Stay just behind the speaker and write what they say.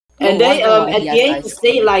And then at the end,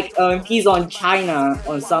 say like he's on China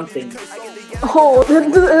or something. Oh,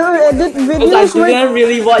 that video I is right. didn't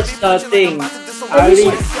really watch the thing.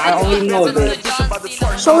 I only know this.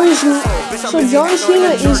 So John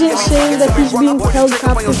Cena isn't saying that he's being held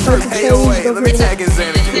captive by the Chinese government.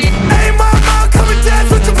 Hey mama, come and dance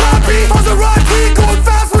with your poppy. Maserati, going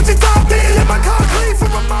fast with your top. Let my car clean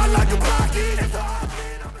from my mind like a pocket.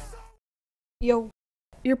 Yo,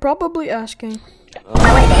 you're probably asking.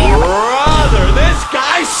 Brother, this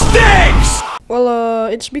guy stinks! Well,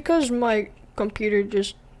 it's because my computer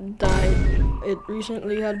just died. It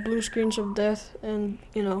recently had blue screens of death, and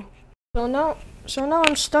you know. So now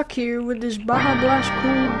I'm stuck here with this Baja Blast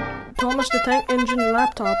cool Thomas the Tank Engine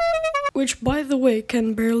laptop, which by the way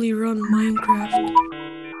can barely run Minecraft.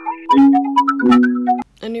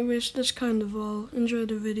 Anyways, that's kind of all. Enjoy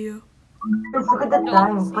the video. Look at the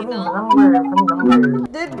time. Funny number.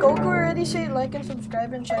 Did Goku already say like and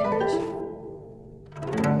subscribe in Chinese?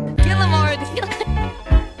 Kill him already.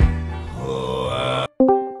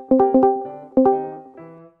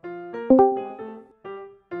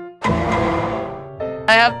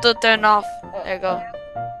 I have to turn off. There you go.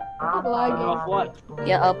 Of what?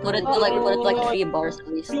 Yeah, put it to like 3 bars at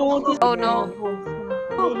least. Oh no.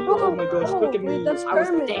 Oh my gosh, look at me. That's I was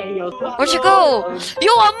Kermit. Daniel. Where'd you go?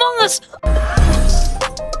 Yo, Among Us!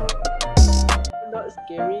 Not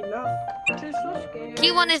scary enough. It's so scary.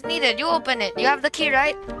 Key 1 is needed. You open it. You have the key,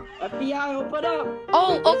 right? FBI, open up.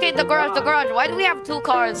 Oh, okay, the garage. Why do we have 2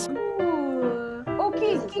 cars? Ooh. Oh,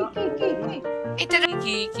 key.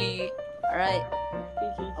 Key. Alright.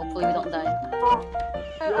 Hopefully we don't die. Oh,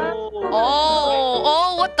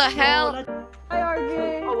 Oh, what the hell? Hi,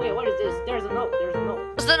 RJ. Oh wait, what is this? There's a note.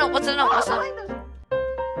 What's the note?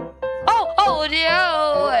 Oh,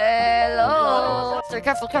 hello. Sir,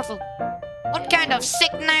 careful. What kind of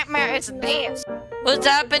sick nightmare is this? What's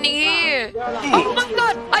happening here? Oh my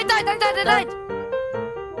god! I died!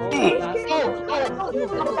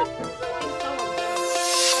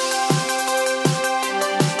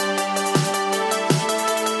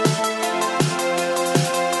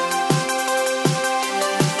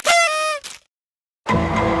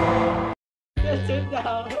 Sit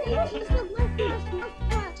down.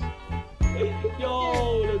 Yo,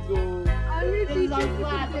 let's go. This is our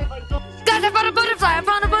class. Guys, I found a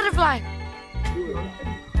butterfly!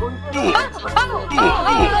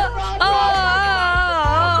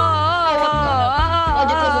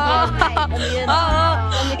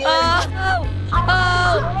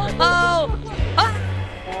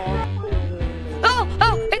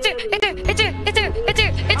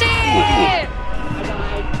 It's here!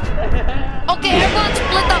 Okay, everyone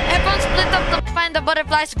split up to find the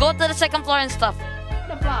butterflies, go to the 2nd floor and stuff.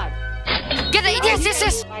 Butterfly. Get it,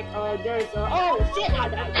 yes. Like, there's oh shit, I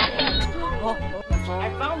died. I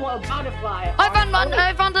found a butterfly.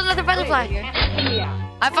 I found another butterfly. Yeah.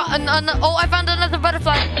 I found another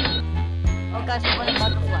butterfly. Oh gosh, I want a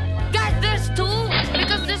butterfly. Guys, there's 2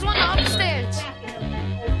 because there's one upstairs.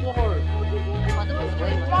 You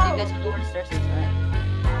guys can go upstairs,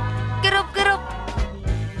 right? Get up.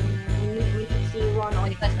 Oh,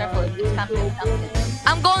 you guys careful. You just can't go down.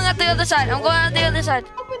 I'm going at the other side. Open it.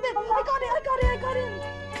 I got it.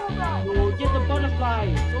 No, get the butterfly.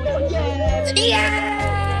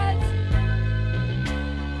 Yes!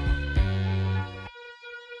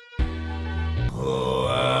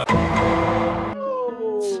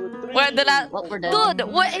 Where did I? What, we're dead? Dude,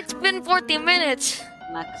 what? It's been 40 minutes.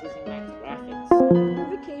 Max. Vacation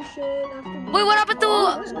after. Wait, what happened to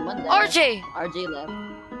Someone died. RJ? RJ left.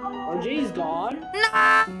 RJ's gone.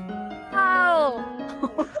 No!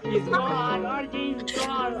 He's gone. RJ's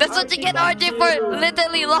gone. That's what you get, RJ, for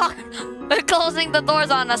literally closing the doors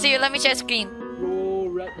on us. Here, let me share screen.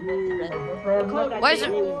 Bro, Where's it?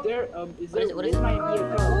 What is this it? might be a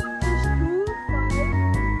code.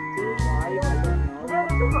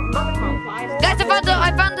 Guys, I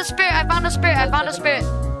found the spirit.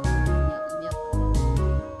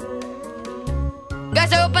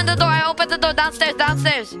 Guys, I opened the door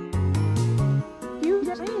downstairs.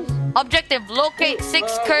 Objective, locate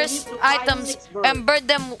 6 cursed items and burn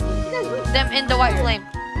them in the white flame.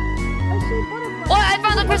 Oh, I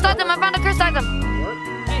found a cursed item.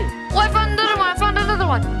 Oh, I found another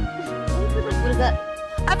one. What is that?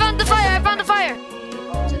 I found the fire.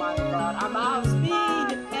 Oh my god, I'm out of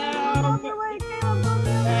speed. Help.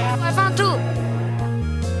 I found 2.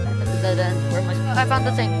 That's a dead end. Where am I? I found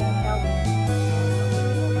the thing.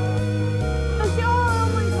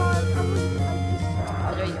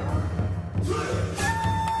 There you go.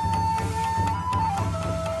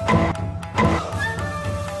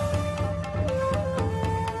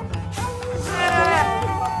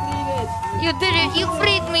 You did it! You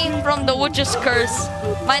freed me from the witch's curse!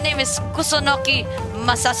 My name is Kusunoki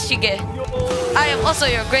Masashige. I am also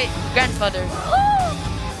your great-grandfather.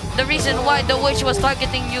 The reason why the witch was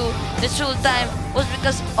targeting you this whole time was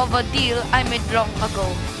because of a deal I made long ago.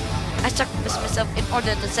 I sacrificed myself in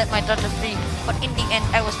order to set my daughter free, but in the end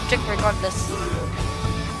I was tricked regardless.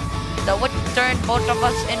 The witch turned both of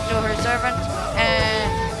us into her servants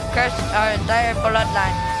and cursed our entire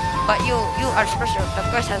bloodline. But you are special. The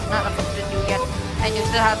curse has not affected you yet, and you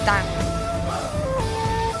still have time.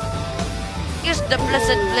 Use the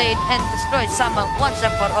blessed blade and destroy Sama once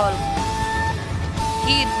and for all.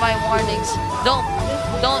 Heed my warnings. Don't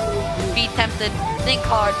be tempted. Think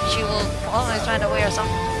hard. She will always find a way or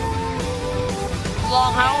something.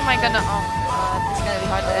 Long. How am I gonna? Oh, this is gonna be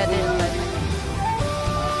hard to edit. But...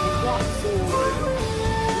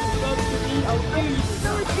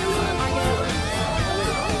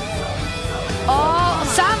 Oh,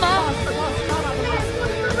 Sama!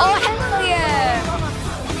 Oh, hell yeah!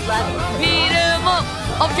 Beat him up!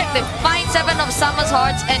 Objective: find 7 of Sama's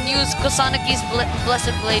hearts and use Kusunoki's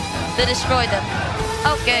blessed blade to destroy them.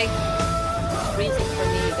 Okay. Freezing for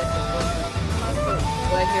me. That's important.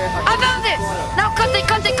 I found it! Now cut it!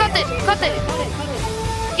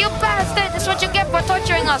 You bastard! That's what you get for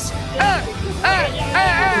torturing us!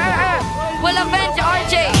 We'll avenge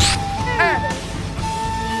RJ!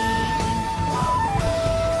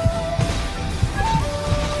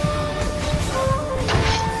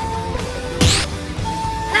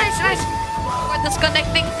 Nice! We're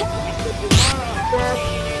disconnecting.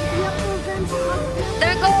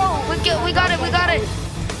 There we go! We got it!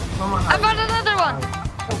 I found another one!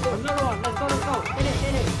 Let's go.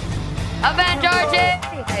 Finish. Avenge RJ!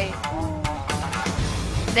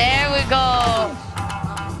 There we go!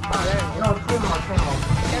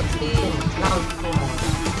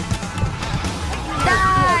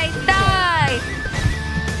 Die!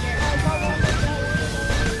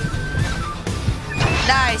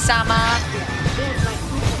 Die, Sama!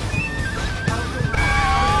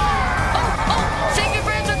 Save your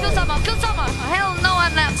friends or kill Sama! Hell no,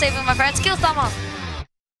 I'm not saving my friends. Kill Sama!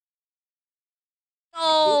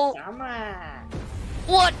 No!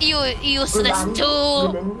 What, you useless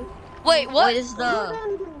tool? Wait, what? What is the...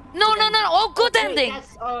 No. Oh, good ending.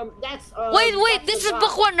 That's Wait. This is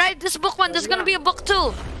book 1, right? This is book 1. There's gonna be a book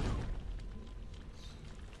 2.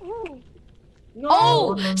 No.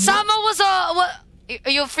 Oh, Sama was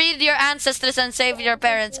you freed your ancestors and saved your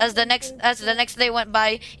parents. As the next day went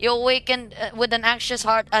by, you awakened with an anxious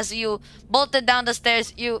heart. As you bolted down the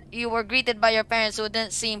stairs, you were greeted by your parents, who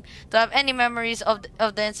didn't seem to have any memories of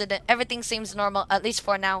the incident. Everything seems normal, at least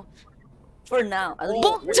for now. For now, at least.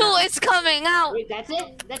 Book 2 is coming out. Wait, that's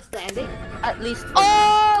it? That's the ending? At least.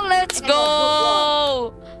 Oh, let's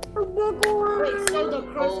go. Wait, so the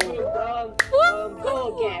curse will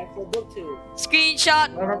go again for book 2. Screenshot.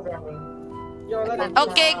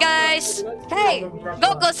 Okay, guys. Hey,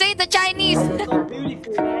 Goku, say the Chinese. It's so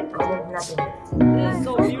beautiful, man. It's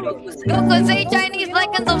so beautiful. Goku, say Chinese,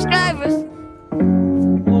 like and subscribe.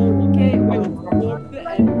 Oh, okay. Wait,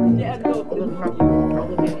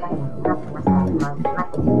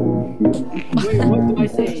 what do I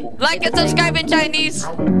say? Like and subscribe in Chinese.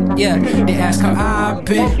 Yeah, they ask how I've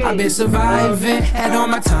been surviving. Had all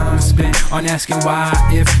my time spent on asking why.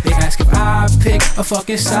 If they ask if I pick a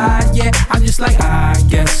fucking side, yeah, I'm just like I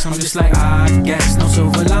guess. No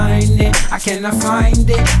silver lining, I cannot find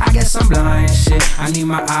it. I guess I'm blind, shit. I need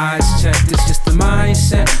my eyes checked. It's just the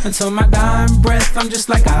mindset. Until my dying breath, I'm just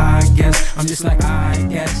like I guess.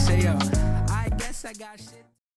 Say yo, I guess I got shit.